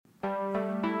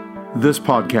This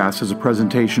podcast is a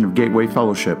presentation of Gateway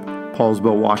Fellowship,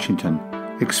 Paulsville, Washington.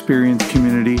 Experience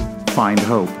community, find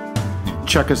hope.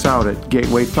 Check us out at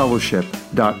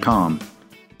gatewayfellowship.com.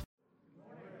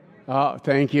 Oh,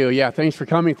 thank you. Yeah, thanks for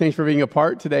coming. Thanks for being a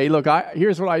part today. Look,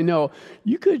 here's what I know.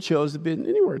 You could have chose to be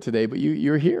anywhere today, but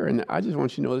you're here, and I just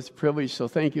want you to know it's a privilege. So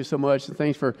thank you so much, and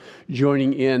thanks for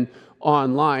joining in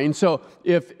online. So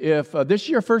if this is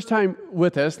your first time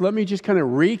with us, let me just kind of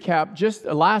recap. Just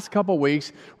the last couple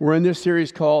weeks, we're in this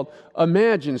series called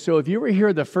Imagine. So if you were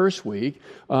here the first week,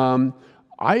 I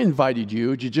invited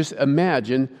you to just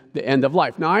imagine the end of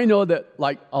life. Now, I know that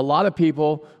like a lot of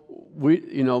people,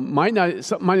 might not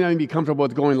even be comfortable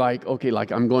with going like, okay,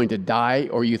 like I'm going to die,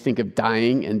 or you think of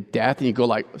dying and death, and you go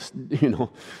like,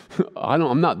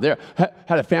 I'm not there.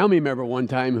 Had a family member one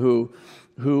time who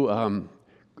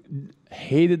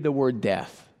hated the word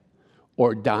death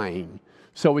or dying.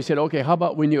 So we said, okay, how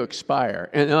about when you expire?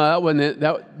 And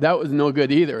that was no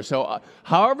good either. So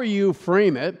however you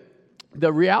frame it,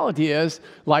 the reality is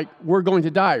like we're going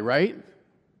to die, right?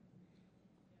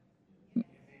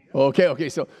 Okay.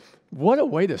 So what a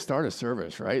way to start a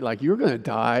service, right? Like you're going to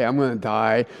die, I'm going to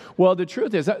die. Well, the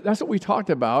truth is that's what we talked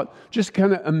about. Just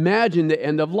kind of imagine the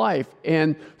end of life.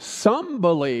 And some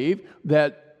believe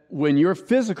that when your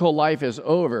physical life is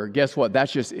over, guess what?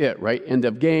 That's just it, right? End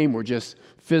of game. We're just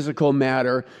physical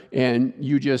matter, and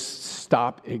you just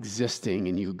stop existing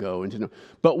and you go into no.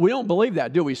 But we don't believe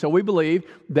that, do we? So we believe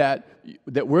that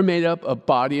we're made up of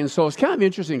body and soul. It's kind of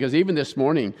interesting because even this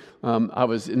morning, I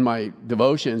was in my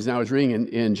devotions and I was reading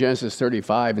in Genesis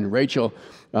 35, and Rachel,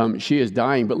 she is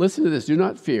dying. But listen to this: do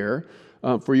not fear,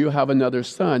 for you have another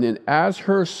son. And as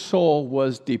her soul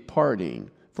was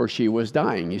departing, for she was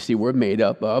dying. You see, we're made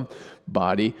up of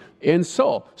body and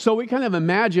soul. So we kind of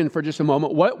imagine for just a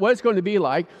moment what it's going to be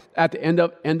like at the end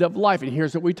of life. And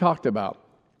here's what we talked about.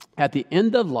 At the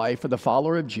end of life for the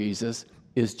follower of Jesus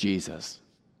is Jesus.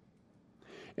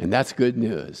 And that's good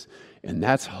news. And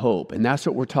that's hope. And that's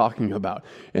what we're talking about.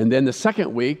 And then the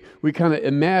second week, we kind of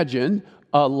imagine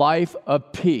a life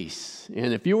of peace.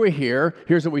 And if you were here,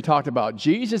 here's what we talked about.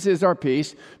 Jesus is our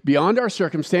peace beyond our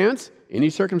circumstance, any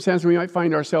circumstance we might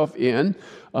find ourselves in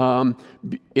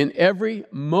every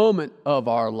moment of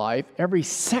our life, every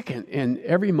second and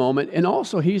every moment. And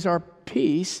also, he's our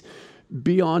peace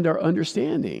beyond our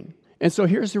understanding. And so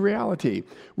here's the reality.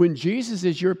 When Jesus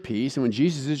is your peace and when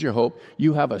Jesus is your hope,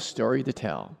 you have a story to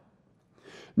tell.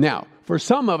 Now, for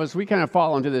some of us, we kind of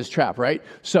fall into this trap, right?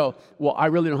 So, well, I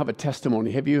really don't have a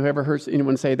testimony. Have you ever heard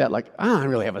anyone say that? Like, I don't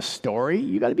really have a story.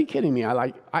 You got to be kidding me.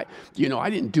 I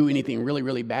didn't do anything really,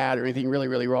 really bad or anything really,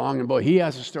 really wrong. And boy, he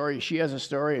has a story, she has a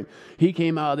story, and he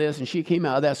came out of this and she came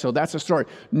out of that. So that's a story.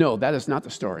 No, that is not the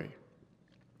story.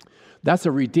 That's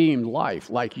a redeemed life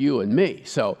like you and me.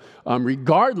 So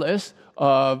regardless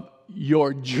of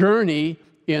your journey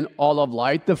in all of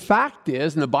life, the fact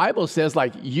is, and the Bible says,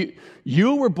 like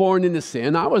you were born into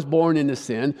sin, I was born into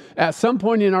sin. At some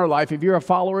point in our life, if you're a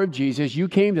follower of Jesus, you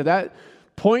came to that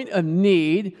point of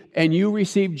need and you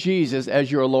received Jesus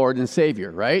as your Lord and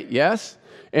Savior, right? Yes?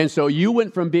 And so you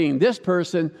went from being this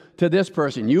person to this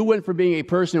person. You went from being a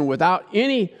person without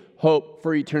any hope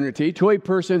for eternity to a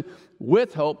person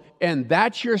with hope, and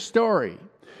that's your story.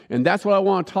 And that's what I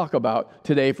want to talk about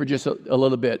today for just a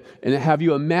little bit, and have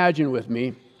you imagine with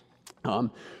me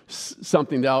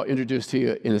something that I'll introduce to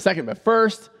you in a second. But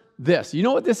first, this. You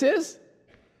know what this is?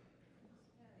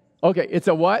 Okay, it's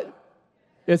a what?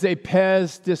 It's a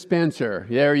Pez dispenser.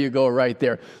 There you go, right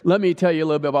there. Let me tell you a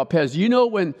little bit about Pez. You know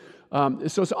when, so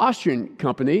it's an Austrian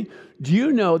company. Do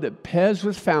you know that Pez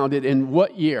was founded in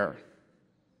what year?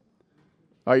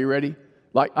 Are you ready?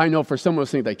 Like, I know for someone who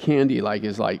thinks that candy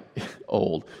is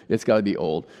old. It's got to be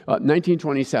old.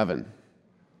 1927.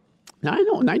 Now, I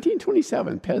know,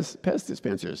 1927, Pez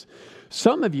dispensers.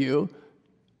 Some of you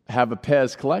have a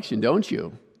Pez collection, don't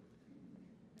you?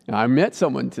 Now, I met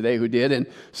someone today who did, and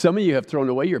some of you have thrown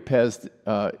away your Pez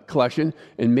collection,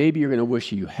 and maybe you're going to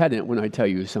wish you hadn't when I tell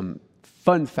you some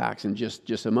fun facts in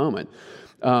just a moment.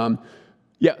 So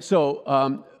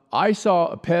I saw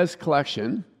a Pez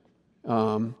collection,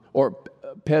 or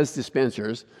Pez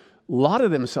dispensers, a lot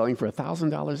of them selling for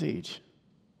 $1,000 each.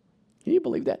 Can you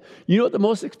believe that? You know what the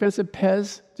most expensive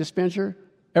Pez dispenser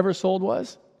ever sold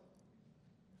was?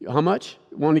 How much?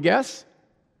 Want to guess?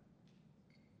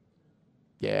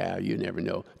 Yeah, you never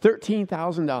know.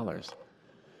 $13,000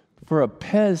 for a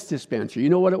Pez dispenser. You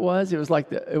know what it was? It was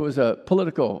it was a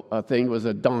political thing. It was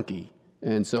a donkey,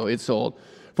 and so it sold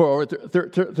for over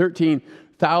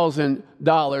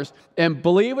 $13,000. And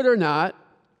believe it or not,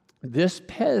 this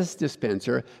Pez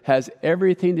dispenser has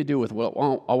everything to do with what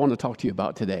I want to talk to you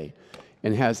about today.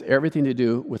 and has everything to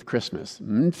do with Christmas.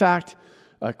 In fact,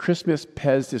 Christmas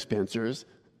Pez dispensers,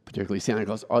 particularly Santa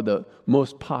Claus, are the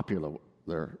most popular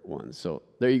ones. So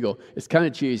there you go. It's kind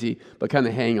of cheesy, but kind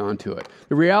of hang on to it.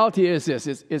 The reality is this: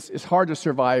 it's hard to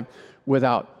survive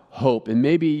without hope, and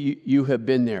maybe you have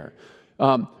been there.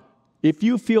 If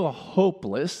you feel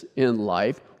hopeless in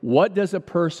life, what does a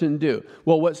person do?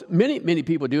 Well, what many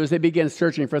people do is they begin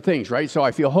searching for things, right? So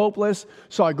I feel hopeless,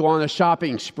 so I go on a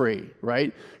shopping spree,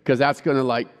 right? Because that's going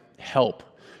to help.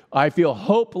 I feel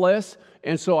hopeless,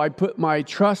 and so I put my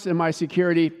trust and my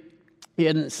security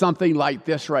in something like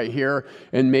this right here,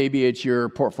 and maybe it's your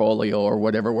portfolio or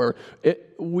whatever, where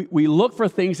we look for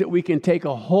things that we can take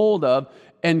a hold of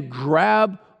and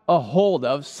grab a hold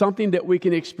of, something that we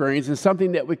can experience and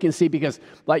something that we can see, because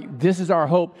this is our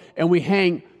hope, and we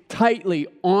hang tightly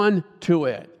on to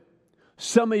it.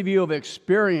 Some of you have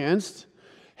experienced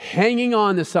hanging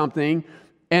on to something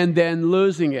and then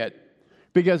losing it,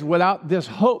 because without this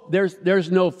hope, there's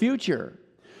no future.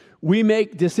 We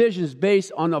make decisions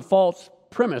based on a false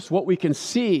premise, what we can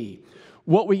see,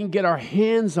 what we can get our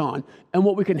hands on, and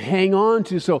what we can hang on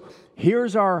to. So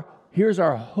here's our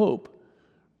hope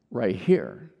right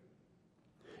here.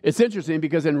 It's interesting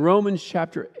because in Romans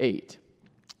chapter 8,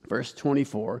 verse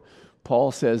 24,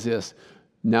 Paul says this: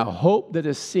 now hope that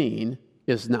is seen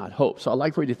is not hope. So I'd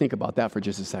like for you to think about that for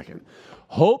just a second.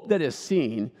 Hope that is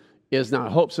seen is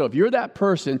not hope. So if you're that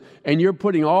person and you're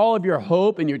putting all of your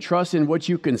hope and your trust in what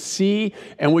you can see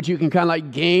and what you can kind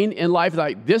of gain in life,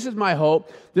 this is my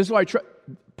hope, this is what I trust.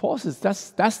 Paul says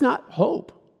that's not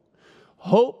hope.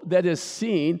 Hope that is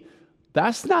seen,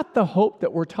 that's not the hope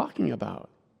that we're talking about.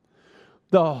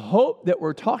 The hope that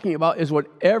we're talking about is what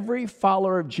every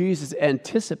follower of Jesus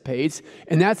anticipates,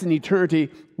 and that's an eternity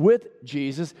with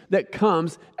Jesus that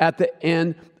comes at the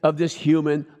end of this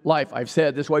human life. I've said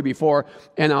it this way before,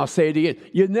 and I'll say it again.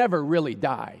 You never really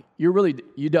die. You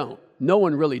don't. No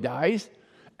one really dies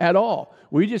at all.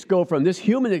 We just go from this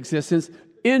human existence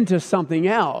into something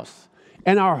else.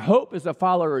 And our hope as a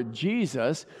follower of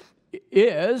Jesus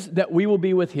is that we will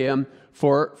be with him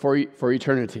for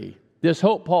eternity. This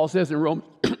hope, Paul says in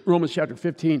Romans chapter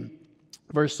 15,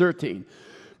 verse 13,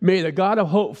 may the God of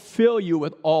hope fill you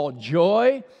with all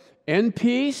joy and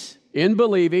peace in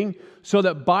believing, so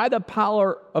that by the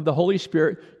power of the Holy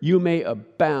Spirit you may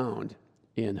abound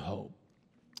in hope.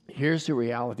 Here's the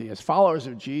reality as followers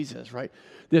of Jesus, right?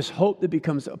 This hope that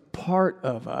becomes a part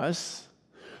of us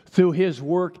through his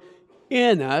work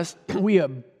in us, we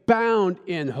abound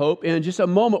in hope. And in just a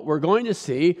moment, we're going to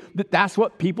see that that's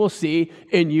what people see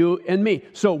in you and me.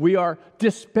 So we are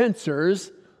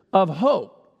dispensers of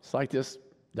hope. It's like this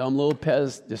dumb little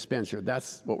Pez dispenser.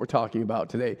 That's what we're talking about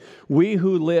today. We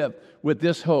who live with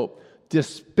this hope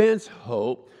dispense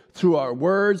hope through our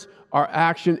words, our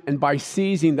action, and by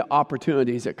seizing the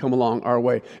opportunities that come along our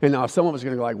way. And now some of us are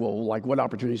going to go what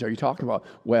opportunities are you talking about?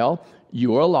 Well,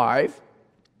 you're alive,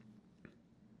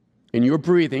 and you're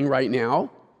breathing right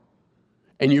now,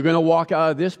 and you're going to walk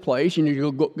out of this place, and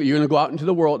you're going to go out into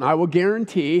the world, and I will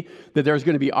guarantee that there's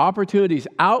going to be opportunities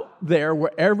out there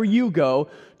wherever you go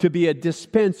to be a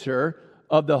dispenser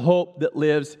of the hope that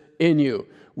lives in you.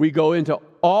 We go into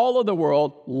all of the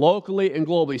world, locally and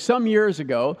globally. Some years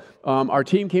ago, our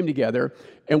team came together,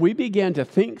 and we began to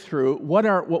think through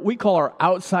what we call our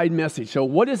outside message. So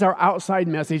what is our outside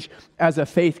message as a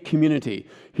faith community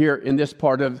here in this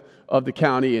part of the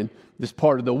county and this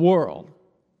part of the world?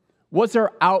 What's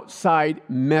our outside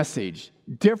message?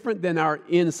 Different than our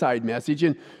inside message.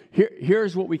 And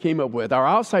here's what we came up with. Our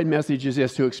outside message is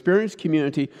this: to experience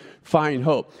community, find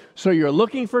hope. So you're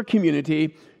looking for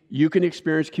community. You can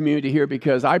experience community here,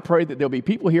 because I pray that there'll be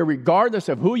people here, regardless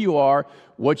of who you are,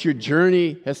 what your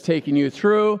journey has taken you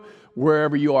through,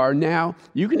 wherever you are now.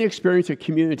 You can experience a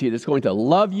community that's going to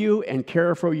love you and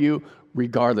care for you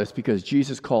regardless, because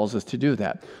Jesus calls us to do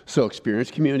that. So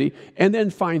experience community and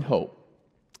then find hope.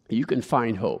 You can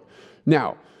find hope.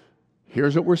 Now,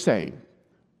 here's what we're saying.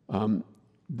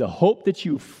 The hope that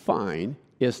you find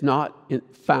is not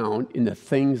found in the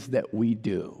things that we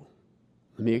do.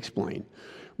 Let me explain.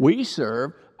 We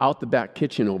serve out the back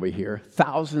kitchen over here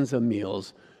thousands of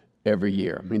meals every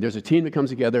year. I mean, there's a team that comes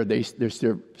together. They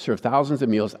serve thousands of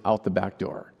meals out the back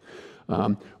door.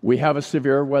 We have a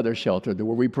severe weather shelter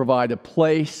where we provide a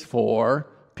place for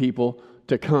people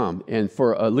to come. And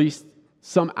for at least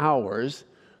some hours,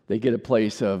 they get a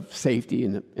place of safety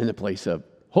and a place of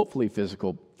hopefully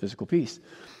physical peace.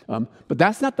 But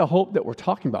that's not the hope that we're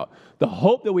talking about. The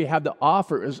hope that we have to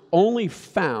offer is only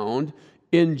found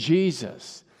in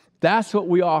Jesus. That's what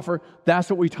we offer. That's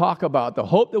what we talk about. The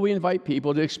hope that we invite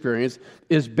people to experience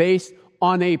is based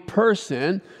on a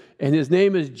person, And his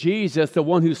name is Jesus, the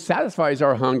one who satisfies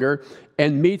our hunger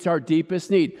and meets our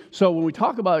deepest need. So when we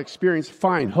talk about experience,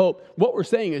 find hope, what we're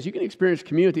saying is you can experience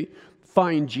community,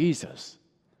 find Jesus,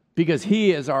 because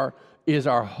he is our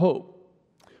hope.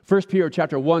 1 Peter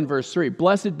chapter 1, verse 3,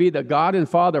 blessed be the God and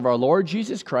Father of our Lord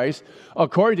Jesus Christ.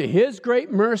 According to his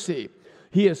great mercy,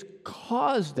 he has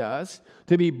caused us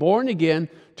to be born again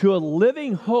to a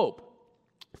living hope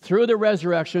through the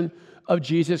resurrection of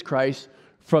Jesus Christ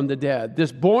from the dead.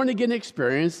 This born-again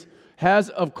experience has,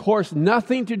 of course,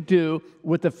 nothing to do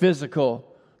with the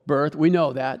physical birth. We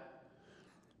know that.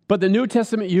 But the New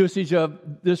Testament usage of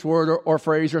this word or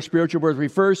phrase or spiritual birth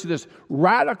refers to this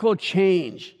radical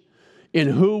change in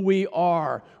who we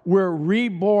are. We're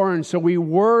reborn, so we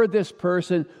were this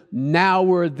person, now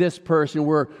we're this person.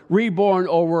 We're reborn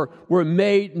or we're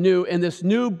made new. And this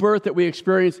new birth that we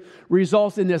experience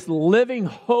results in this living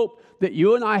hope that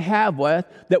you and I have with,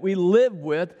 that we live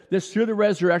with, this through the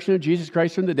resurrection of Jesus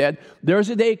Christ from the dead. There's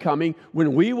a day coming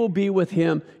when we will be with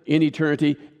him in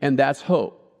eternity, and that's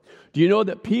hope. Do you know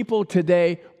that people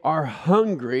today are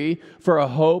hungry for a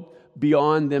hope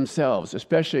beyond themselves,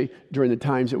 especially during the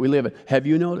times that we live in? Have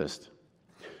you noticed?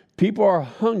 People are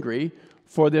hungry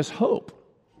for this hope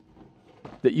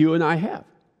that you and I have,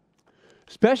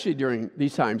 especially during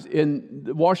these times. In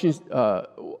the Wall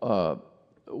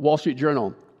Street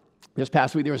Journal, this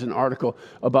past week, there was an article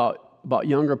about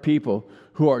younger people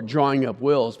who are drawing up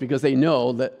wills because they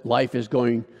know that life is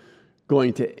going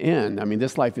to end. I mean,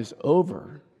 this life is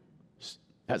over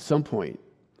at some point.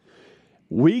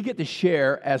 We get to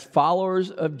share, as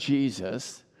followers of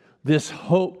Jesus, this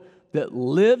hope that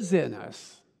lives in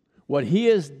us, what he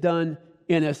has done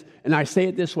in us. And I say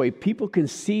it this way, people can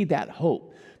see that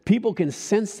hope. People can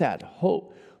sense that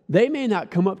hope. They may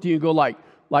not come up to you and go like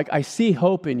I see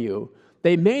hope in you.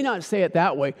 They may not say it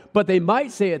that way, but they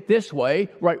might say it this way,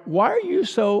 right? Why are you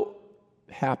so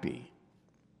happy?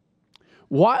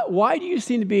 Why do you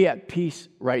seem to be at peace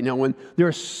right now when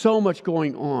there's so much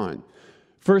going on?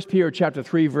 1 Peter chapter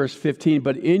 3, verse 15,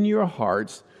 but in your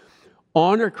hearts,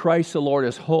 honor Christ the Lord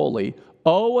as holy,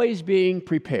 always being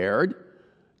prepared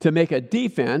to make a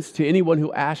defense to anyone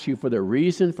who asks you for the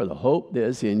reason for the hope that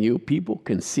is in you. People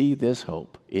can see this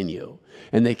hope in you,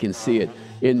 and they can see it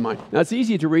in mine. Now, it's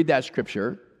easy to read that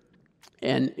scripture,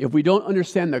 and if we don't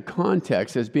understand the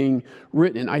context as being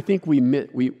written, I think we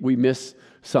miss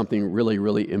something really,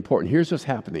 really important. Here's what's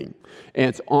happening, and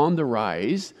it's on the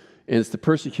rise, and it's the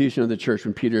persecution of the church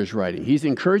when Peter is writing. He's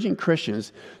encouraging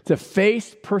Christians to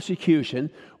face persecution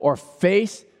or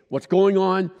face what's going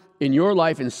on in your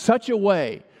life in such a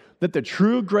way that the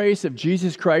true grace of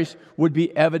Jesus Christ would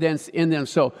be evidenced in them.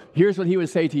 So here's what he would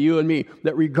say to you and me,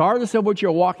 that regardless of what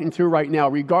you're walking through right now,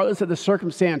 regardless of the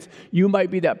circumstance, you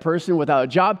might be that person without a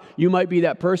job. You might be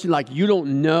that person like you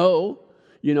don't know,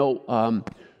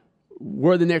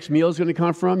 where the next meal is going to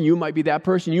come from. You might be that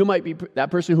person. You might be that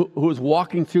person who is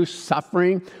walking through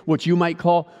suffering, what you might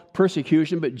call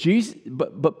persecution.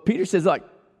 But Peter says,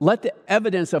 let the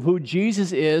evidence of who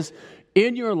Jesus is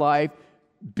in your life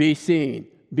be seen,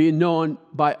 be known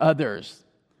by others.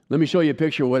 Let me show you a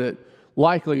picture of what it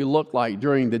likely looked like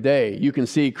during the day. You can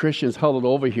see Christians huddled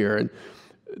over here and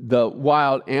the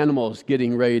wild animals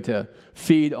getting ready to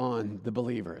feed on the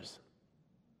believers.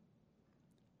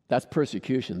 That's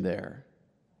persecution there.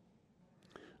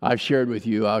 I've shared with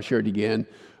you, I'll share it again.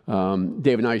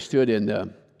 Dave and I stood in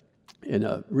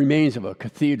the remains of a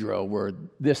cathedral where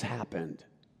this happened.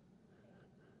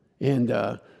 And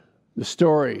the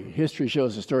story, history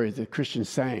shows the story that Christians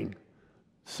sang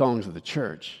songs of the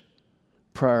church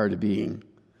prior to being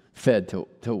fed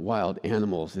to wild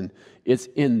animals. And it's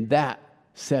in that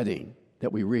setting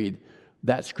that we read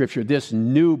that scripture. This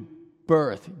new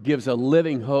birth gives a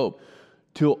living hope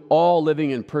to all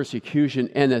living in persecution,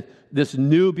 and this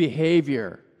new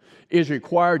behavior is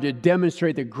required to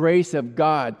demonstrate the grace of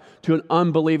God to an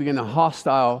unbelieving and a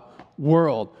hostile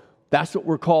world. That's what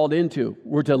we're called into.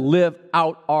 We're to live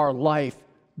out our life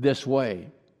this way.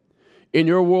 In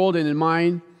your world and in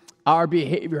mine, our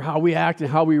behavior, how we act and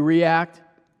how we react,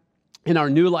 in our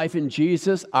new life in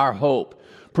Jesus, our hope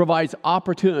provides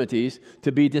opportunities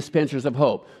to be dispensers of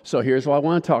hope. So here's what I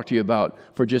want to talk to you about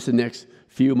for just the next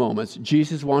few moments.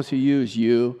 Jesus wants to use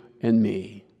you and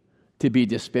me to be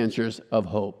dispensers of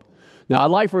hope. Now,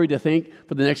 I'd like for you to think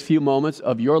for the next few moments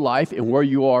of your life and where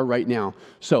you are right now.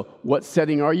 So, what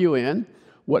setting are you in?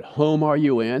 What home are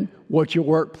you in? What's your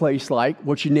workplace like?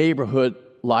 What's your neighborhood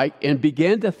like? And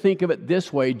begin to think of it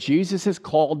this way. Jesus has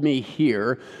called me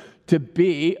here to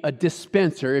be a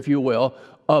dispenser, if you will,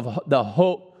 of the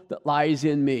hope that lies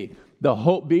in me. The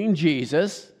hope being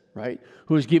Jesus, right,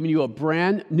 who has given you a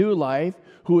brand new life,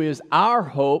 who is our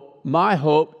hope, my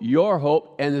hope, your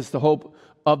hope, and it's the hope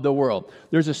of the world.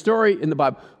 There's a story in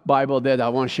the Bible that I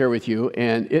want to share with you,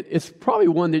 and it's probably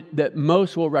one that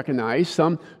most will recognize.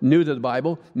 Some new to the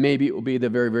Bible, maybe it will be the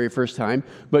very, very first time,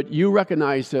 but you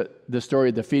recognize the story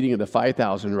of the feeding of the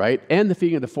 5,000, right? And the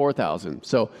feeding of the 4,000.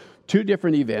 So two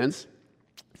different events,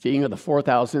 feeding of the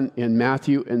 4,000 in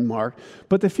Matthew and Mark.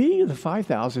 But the feeding of the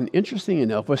 5,000, interesting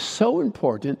enough, was so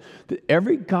important that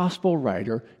every gospel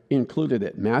writer included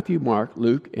it. Matthew, Mark,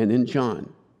 Luke, and in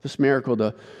John. This miracle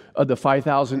of the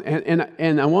 5,000.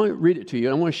 And I want to read it to you.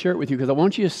 And I want to share it with you because I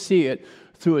want you to see it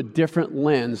through a different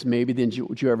lens maybe than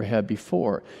what you ever had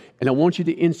before. And I want you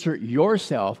to insert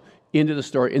yourself into the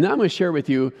story. And I'm going to share with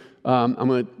you, I'm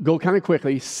going to go kind of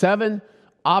quickly, 7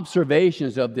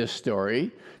 observations of this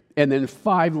story, and then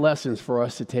 5 lessons for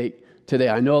us to take today.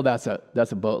 I know that's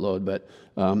a boatload, but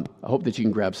I hope that you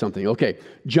can grab something. Okay,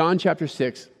 John chapter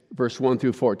 6, verse 1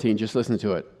 through 14. Just listen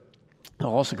to it.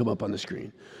 It'll also come up on the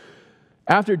screen.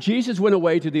 After Jesus went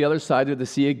away to the other side of the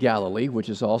Sea of Galilee, which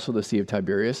is also the Sea of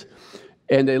Tiberias,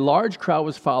 and a large crowd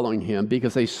was following him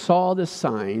because they saw the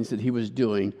signs that he was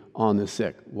doing on the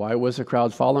sick. Why was the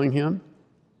crowd following him?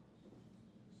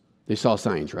 They saw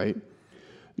signs, right?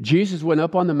 Jesus went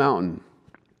up on the mountain,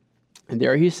 and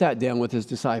there he sat down with his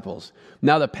disciples.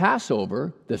 Now the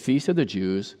Passover, the feast of the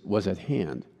Jews, was at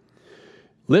hand.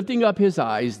 Lifting up his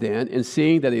eyes then, and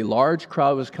seeing that a large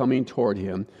crowd was coming toward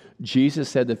him, Jesus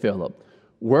said to Philip,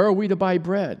 "Where are we to buy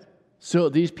bread so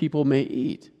that these people may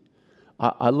eat?"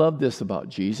 I love this about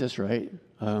Jesus, right?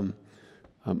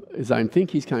 As I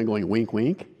think he's kind of going wink,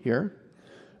 wink here.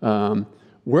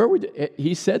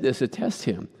 He said this to test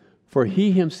him, for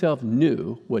he himself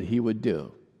knew what he would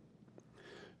do.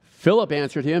 Philip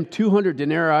answered him, 200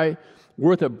 denarii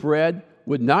worth of bread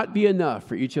would not be enough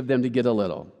for each of them to get a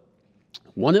little.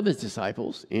 One of his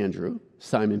disciples, Andrew,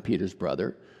 Simon Peter's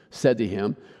brother, said to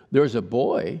him, "There's a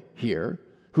boy here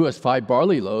who has 5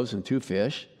 barley loaves and 2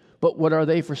 fish, but what are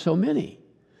they for so many?"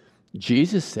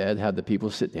 Jesus said, "Have the people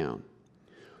sit down."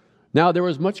 Now there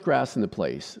was much grass in the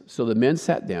place, so the men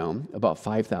sat down, about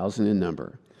 5,000 in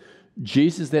number.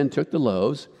 Jesus then took the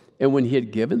loaves, and when he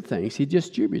had given thanks, he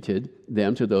distributed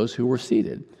them to those who were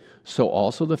seated. So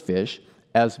also the fish,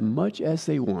 as much as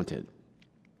they wanted.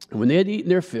 And when they had eaten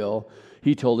their fill,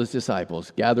 he told his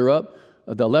disciples, "Gather up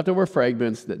the leftover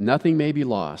fragments, that nothing may be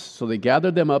lost." So they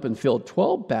gathered them up and filled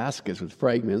 12 baskets with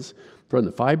fragments from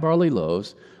the 5 barley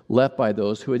loaves left by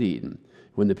those who had eaten.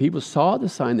 When the people saw the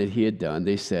sign that he had done,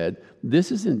 they said,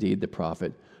 "This is indeed the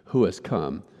prophet who has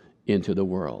come into the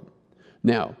world."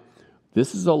 Now,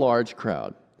 this is a large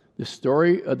crowd. The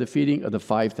story of the feeding of the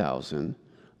 5,000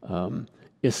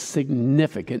 is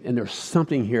significant, and there's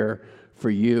something here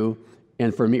for you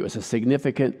and for me. It was a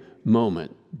significant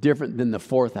moment, different than the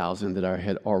 4,000 that I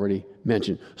had already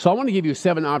mentioned. So I want to give you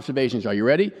 7 observations. Are you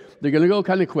ready? They're going to go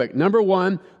kind of quick. Number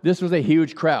 1, this was a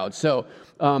huge crowd. So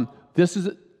this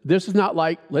is not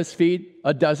like, let's feed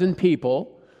a dozen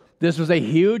people. This was a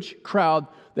huge crowd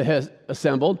that has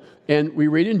assembled. And we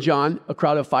read in John, a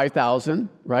crowd of 5,000,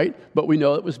 right? But we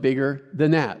know it was bigger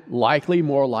than that. Likely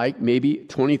more like maybe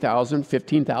 20,000,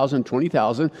 15,000,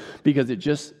 20,000, because it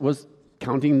just was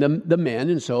counting the men.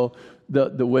 And so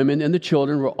the women and the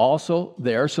children were also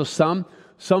there. So some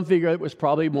figure it was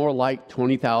probably more like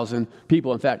 20,000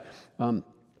 people. In fact,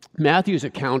 Matthew's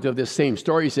account of this same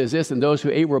story says this, and those who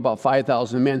ate were about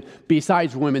 5,000 men,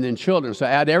 besides women and children. So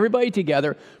add everybody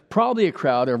together, probably a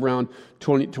crowd of around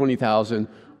 20,000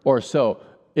 or so.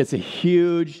 It's a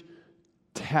huge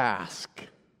task.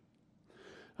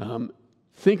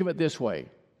 Think of it this way.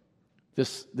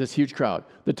 This huge crowd.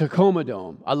 The Tacoma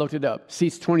Dome, I looked it up,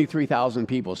 seats 23,000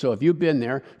 people. So if you've been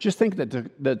there, just think that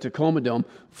the Tacoma Dome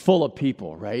full of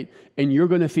people, right? And you're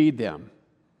going to feed them.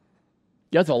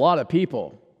 That's a lot of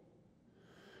people.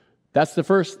 That's the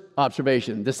first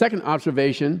observation. The second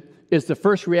observation is the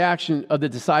first reaction of the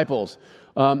disciples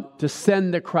to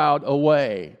send the crowd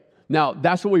away. Now,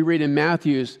 that's what we read in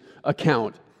Matthew's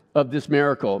account of this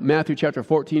miracle. Matthew chapter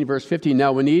 14, verse 15.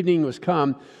 Now, when evening was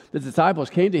come, the disciples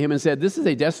came to him and said, "This is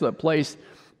a desolate place,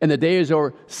 and the day is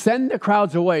over. Send the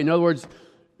crowds away." In other words,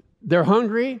 they're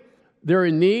hungry, they're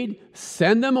in need,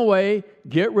 send them away,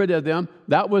 get rid of them.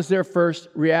 That was their first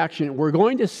reaction. We're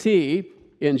going to see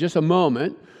in just a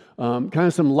moment kind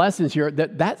of some lessons here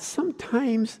that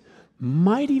sometimes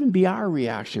might even be our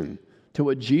reaction to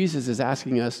what Jesus is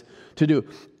asking us to do.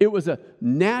 It was a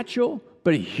natural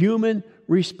but a human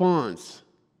response.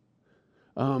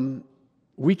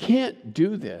 We can't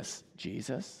do this,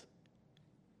 Jesus.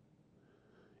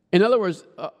 In other words,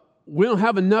 we don't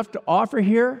have enough to offer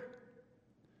here,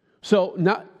 so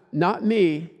not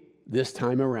me this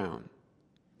time around.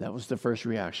 That was the first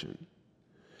reaction.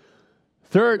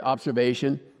 Third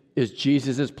observation is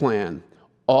Jesus' plan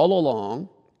all along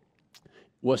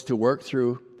was to work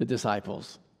through the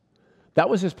disciples. That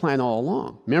was his plan all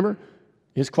along. Remember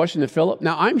his question to Philip?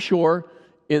 Now, I'm sure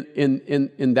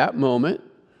in that moment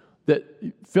that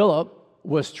Philip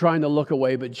was trying to look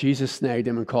away, but Jesus snagged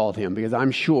him and called him, because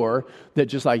I'm sure that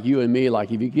just like you and me, like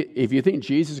if you think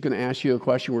Jesus is going to ask you a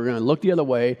question, we're going to look the other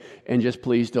way and just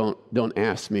please don't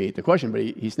ask me the question. But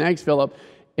he snags Philip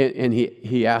and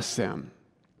he asks them.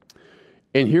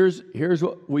 And here's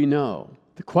what we know.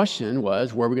 The question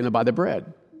was, where are we going to buy the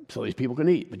bread so these people can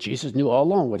eat? But Jesus knew all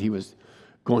along what he was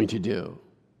going to do.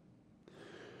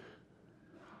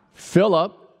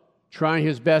 Philip, trying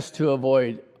his best to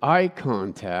avoid eye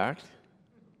contact,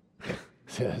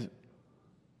 says,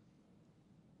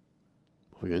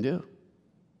 what are we going to do?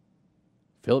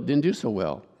 Philip didn't do so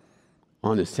well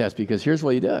on his test, because here's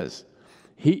what he does.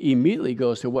 He immediately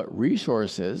goes to what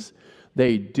resources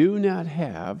they do not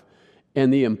have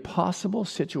and the impossible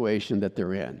situation that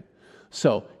they're in.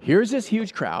 So here's this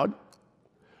huge crowd.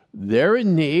 They're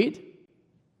in need.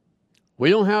 We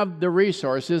don't have the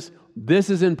resources. This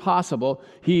is impossible.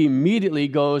 He immediately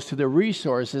goes to the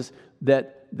resources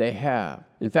that they have.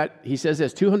 In fact, he says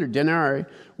this, 200 denarii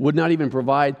would not even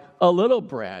provide a little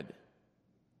bread.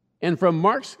 And from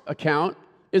Mark's account,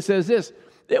 it says this,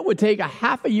 it would take a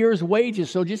half a year's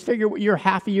wages. So just figure what your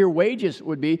half a year wages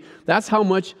would be. That's how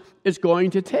much it's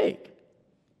going to take.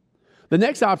 The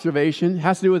next observation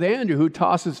has to do with Andrew, who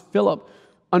tosses Philip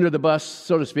under the bus,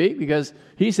 so to speak, because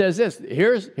he says this,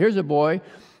 here's a boy,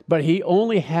 but he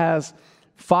only has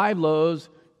 5 loaves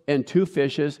and 2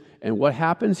 fishes. And what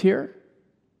happens here?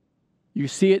 You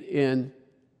see it in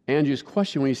Andrew's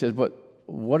question when he says, but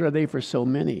what are they for so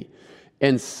many?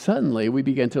 And suddenly we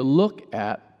begin to look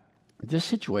at this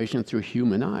situation through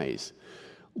human eyes.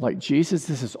 Like, Jesus,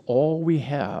 this is all we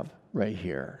have right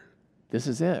here. This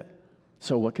is it.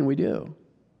 So what can we do?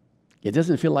 It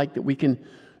doesn't feel like that we can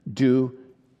do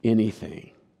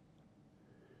anything.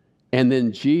 And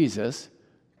then Jesus,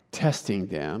 testing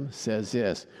them, says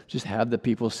this, just have the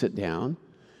people sit down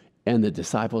and the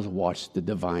disciples watch the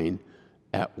divine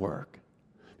at work.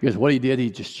 Because what he did, he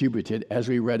distributed, as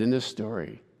we read in this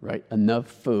story, right, enough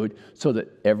food so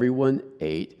that everyone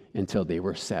ate until they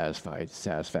were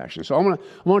satisfaction. So I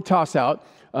want to toss out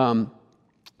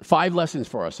 5 lessons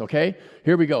for us, okay?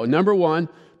 Here we go. Number 1,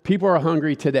 people are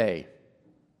hungry today.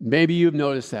 Maybe you've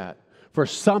noticed that. For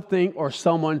something or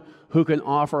someone who can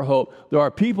offer hope. There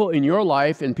are people in your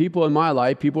life and people in my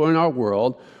life, people in our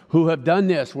world, who have done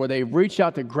this, where they've reached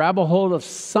out to grab a hold of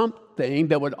something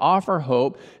that would offer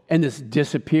hope, and it's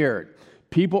disappeared.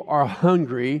 People are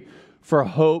hungry for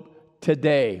hope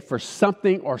today, for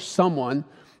something or someone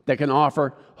that can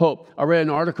offer hope. I read an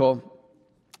article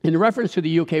in reference to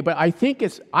the UK, but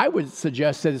I would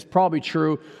suggest that it's probably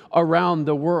true around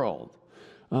the world.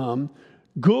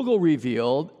 Google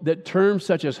revealed that terms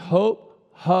such as hope,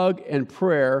 hug, and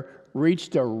prayer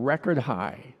reached a record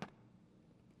high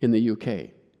in the UK.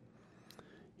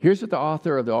 Here's what the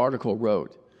author of the article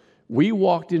wrote. We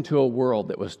walked into a world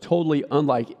that was totally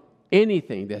unlike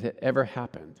anything that had ever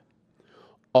happened.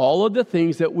 All of the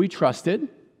things that we trusted,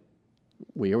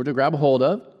 we were to grab a hold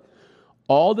of,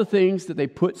 all the things that they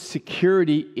put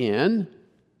security in,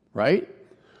 right?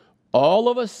 All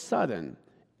of a sudden,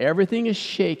 everything is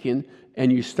shaken,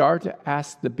 and you start to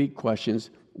ask the big questions,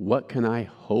 what can I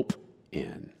hope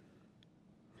in?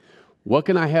 What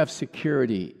can I have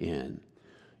security in?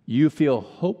 You feel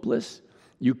hopeless.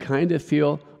 You kind of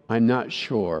feel, I'm not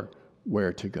sure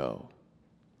where to go.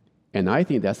 And I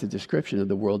think that's the description of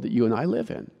the world that you and I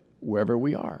live in, wherever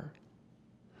we are.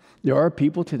 There are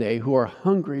people today who are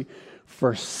hungry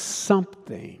for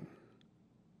something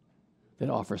that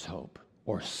offers hope,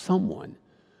 or someone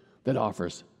that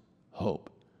offers hope.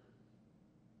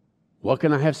 What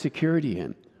can I have security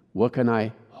in? What can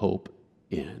I hope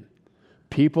in?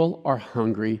 People are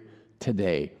hungry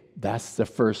today. That's the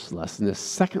first lesson. The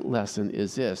second lesson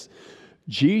is this.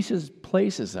 Jesus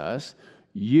places us,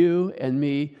 you and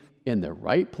me, in the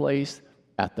right place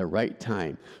at the right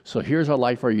time. So here's what I'd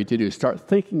like for you to do. Start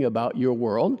thinking about your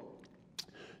world.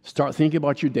 Start thinking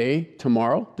about your day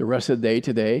tomorrow, the rest of the day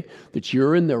today, that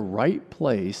you're in the right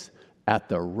place at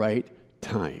the right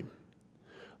time.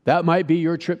 That might be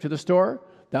your trip to the store.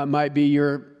 That might be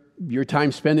your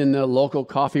time spent in the local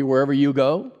coffee wherever you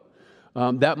go.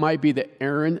 That might be the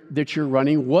errand that you're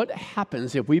running. What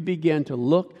happens if we begin to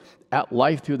look at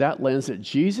life through that lens that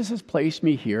Jesus has placed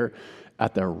me here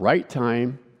at the right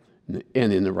time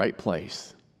and in the right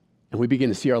place? And we begin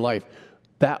to see our life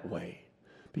that way.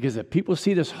 Because if people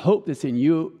see this hope that's in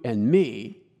you and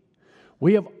me,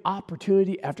 We have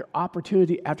opportunity after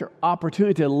opportunity after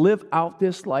opportunity to live out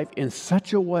this life in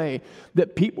such a way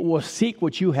that people will seek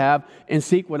what you have and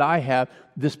seek what I have,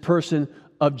 this person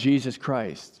of Jesus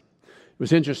Christ. It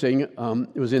was interesting.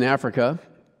 It was in Africa,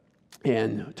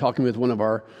 and talking with one of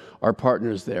our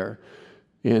partners there,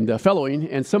 and fellowing.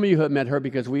 And some of you have met her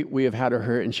because we have had her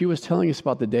here, and she was telling us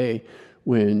about the day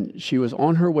when she was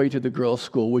on her way to the girls'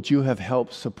 school, which you have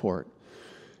helped support.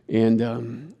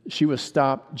 And she was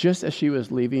stopped just as she was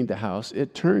leaving the house.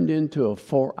 It turned into a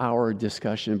 4-hour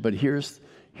discussion, but here's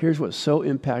what so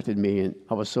impacted me and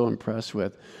I was so impressed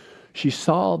with. She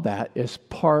saw that as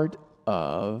part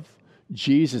of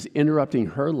Jesus interrupting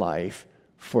her life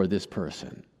for this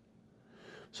person.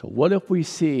 So what if we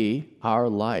see our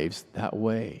lives that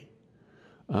way?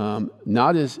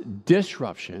 Not as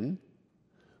disruption,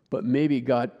 but maybe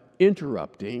God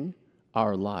interrupting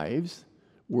our lives.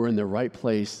 We're in the right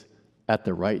place at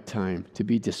the right time to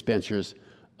be dispensers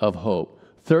of hope.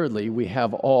 Thirdly, we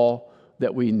have all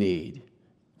that we need.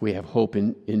 We have hope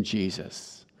in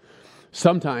Jesus.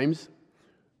 Sometimes,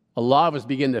 a lot of us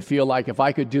begin to feel like if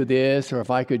I could do this or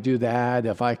if I could do that,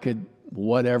 if I could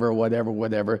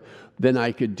whatever, then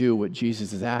I could do what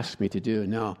Jesus has asked me to do.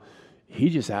 No, he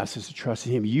just asks us to trust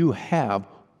in him. You have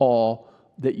all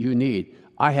that you need.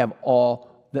 I have all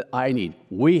that I need.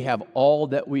 We have all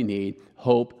that we need,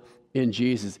 hope in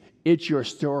Jesus. It's your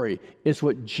story. It's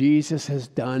what Jesus has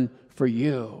done for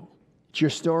you. It's your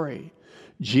story.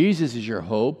 Jesus is your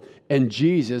hope, and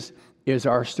Jesus is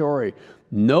our story.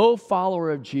 No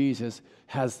follower of Jesus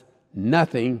has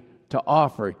nothing to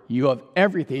offer. You have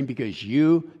everything because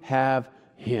you have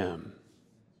him.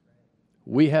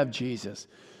 We have Jesus.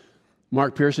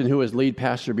 Mark Pearson, who was lead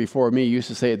pastor before me, used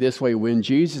to say it this way: when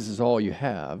Jesus is all you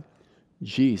have,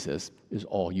 Jesus is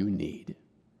all you need.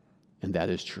 And that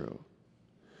is true.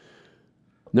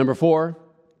 Number 4,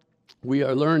 we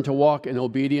are learned to walk in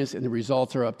obedience, and the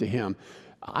results are up to him.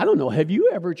 I don't know, have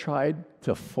you ever tried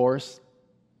to force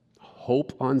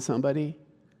hope on somebody?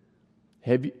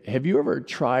 Have you ever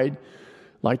tried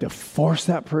to force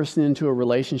that person into a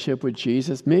relationship with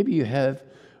Jesus? Maybe you have.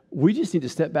 We just need to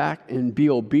step back and be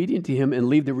obedient to him and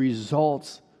leave the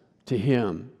results to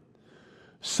him.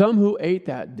 Some who ate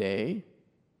that day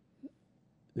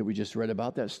that we just read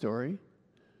about, that story,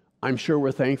 I'm sure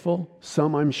we're thankful.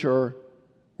 Some, I'm sure,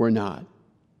 we're not.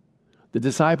 The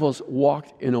disciples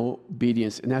walked in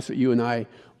obedience, and that's what you and I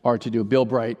are to do. Bill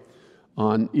Bright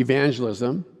on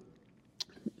evangelism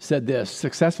said this: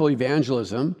 successful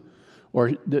evangelism,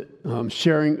 or the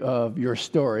sharing of your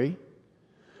story,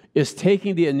 is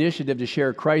taking the initiative to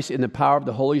share Christ in the power of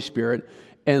the Holy Spirit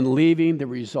and leaving the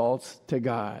results to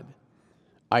God.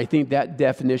 I think that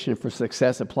definition for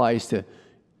success applies to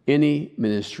any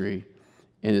ministry,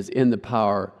 and is in the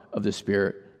power of the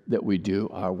Spirit that we do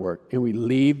our work, and we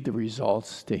leave the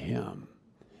results to him.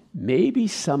 Maybe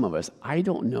some of us, I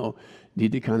don't know,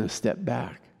 need to kind of step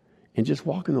back and just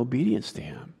walk in obedience to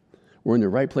him. We're in the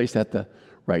right place at the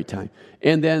right time.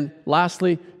 And then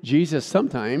lastly, Jesus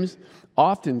sometimes,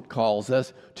 often calls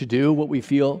us to do what we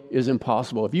feel is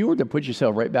impossible. If you were to put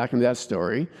yourself right back into that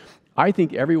story, I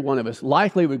think every one of us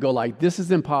likely would go like, this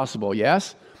is impossible,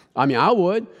 yes? I mean, I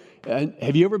would. And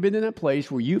have you ever been in that place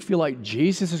where you feel like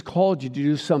Jesus has called you to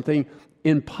do something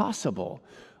impossible?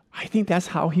 I think that's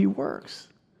how he works.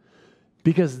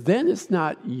 Because then it's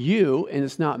not you and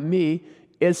it's not me,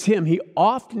 it's him. He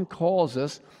often calls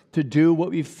us to do what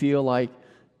we feel like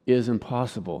is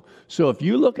impossible. So if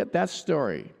you look at that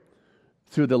story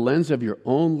through the lens of your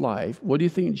own life, what do you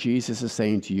think Jesus is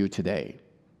saying to you today?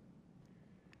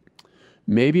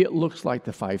 Maybe it looks like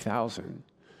the 5,000.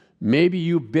 Maybe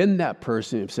you've been that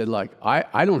person who said, like,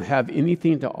 I don't have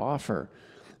anything to offer.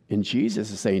 And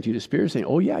Jesus is saying to you, the Spirit is saying,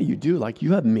 oh yeah, you do. Like,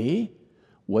 you have me.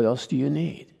 What else do you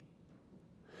need?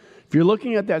 If you're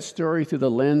looking at that story through the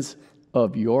lens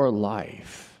of your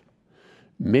life,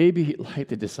 maybe like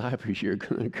the disciples, you're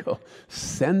going to go,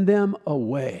 send them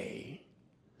away.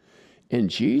 And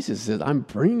Jesus says, I'm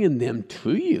bringing them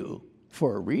to you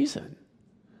for a reason.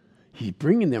 He's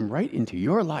bringing them right into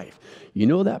your life. You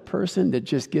know that person that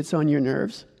just gets on your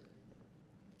nerves?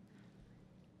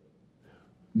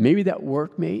 Maybe that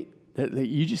workmate that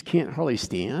you just can't hardly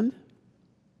stand?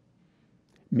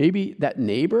 Maybe that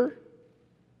neighbor?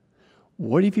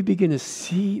 What if you begin to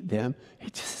see them?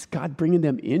 It's just God bringing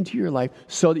them into your life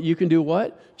so that you can do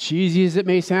what? Cheesy as it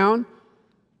may sound?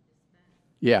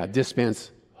 Yeah,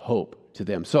 dispense hope to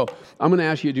them. So I'm going to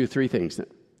ask you to do 3 things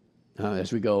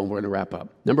as we go, and we're going to wrap up.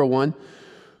 Number 1,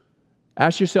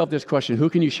 ask yourself this question: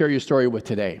 who can you share your story with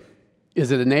today?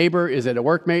 Is it a neighbor? Is it a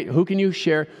workmate? Who can you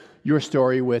share your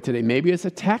story with today? Maybe it's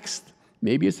a text.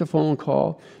 Maybe it's a phone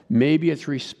call. Maybe it's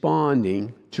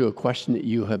responding to a question that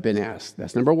you have been asked.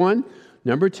 That's number one.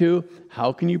 Number two,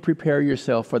 how can you prepare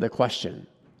yourself for the question?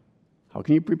 How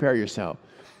can you prepare yourself?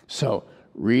 So,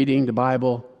 reading the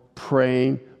Bible,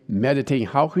 praying, meditating.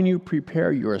 How can you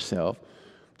prepare yourself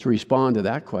to respond to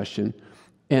that question?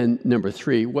 And number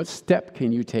three, what step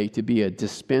can you take to be a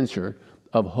dispenser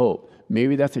of hope?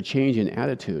 Maybe that's a change in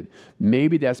attitude.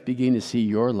 Maybe that's beginning to see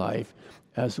your life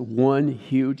as one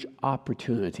huge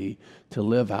opportunity to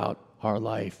live out our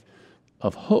life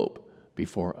of hope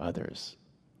before others.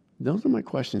 Those are my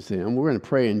questions today. And we're going to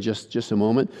pray in just a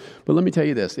moment. But let me tell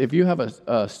you this. If you have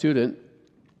a student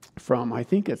from, I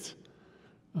think it's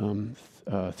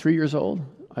 3 years old,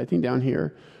 I think down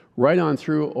here, right on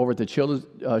through over to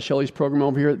Shelley's program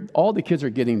over here, all the kids are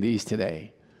getting these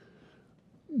today.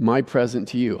 My present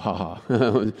to you,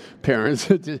 haha,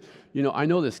 parents. I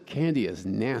know this candy is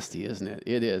nasty, isn't it?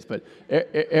 It is, but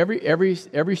every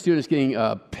student is getting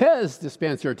a Pez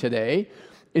dispenser today.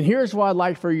 And here's what I'd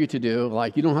like for you to do.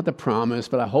 Like, you don't have to promise,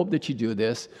 but I hope that you do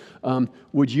this.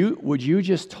 Would you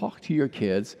just talk to your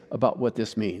kids about what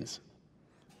this means?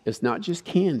 It's not just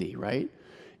candy, right?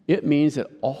 It means that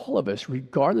all of us,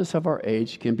 regardless of our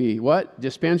age, can be what?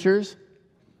 Dispensers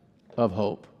of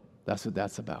hope. That's what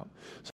that's about.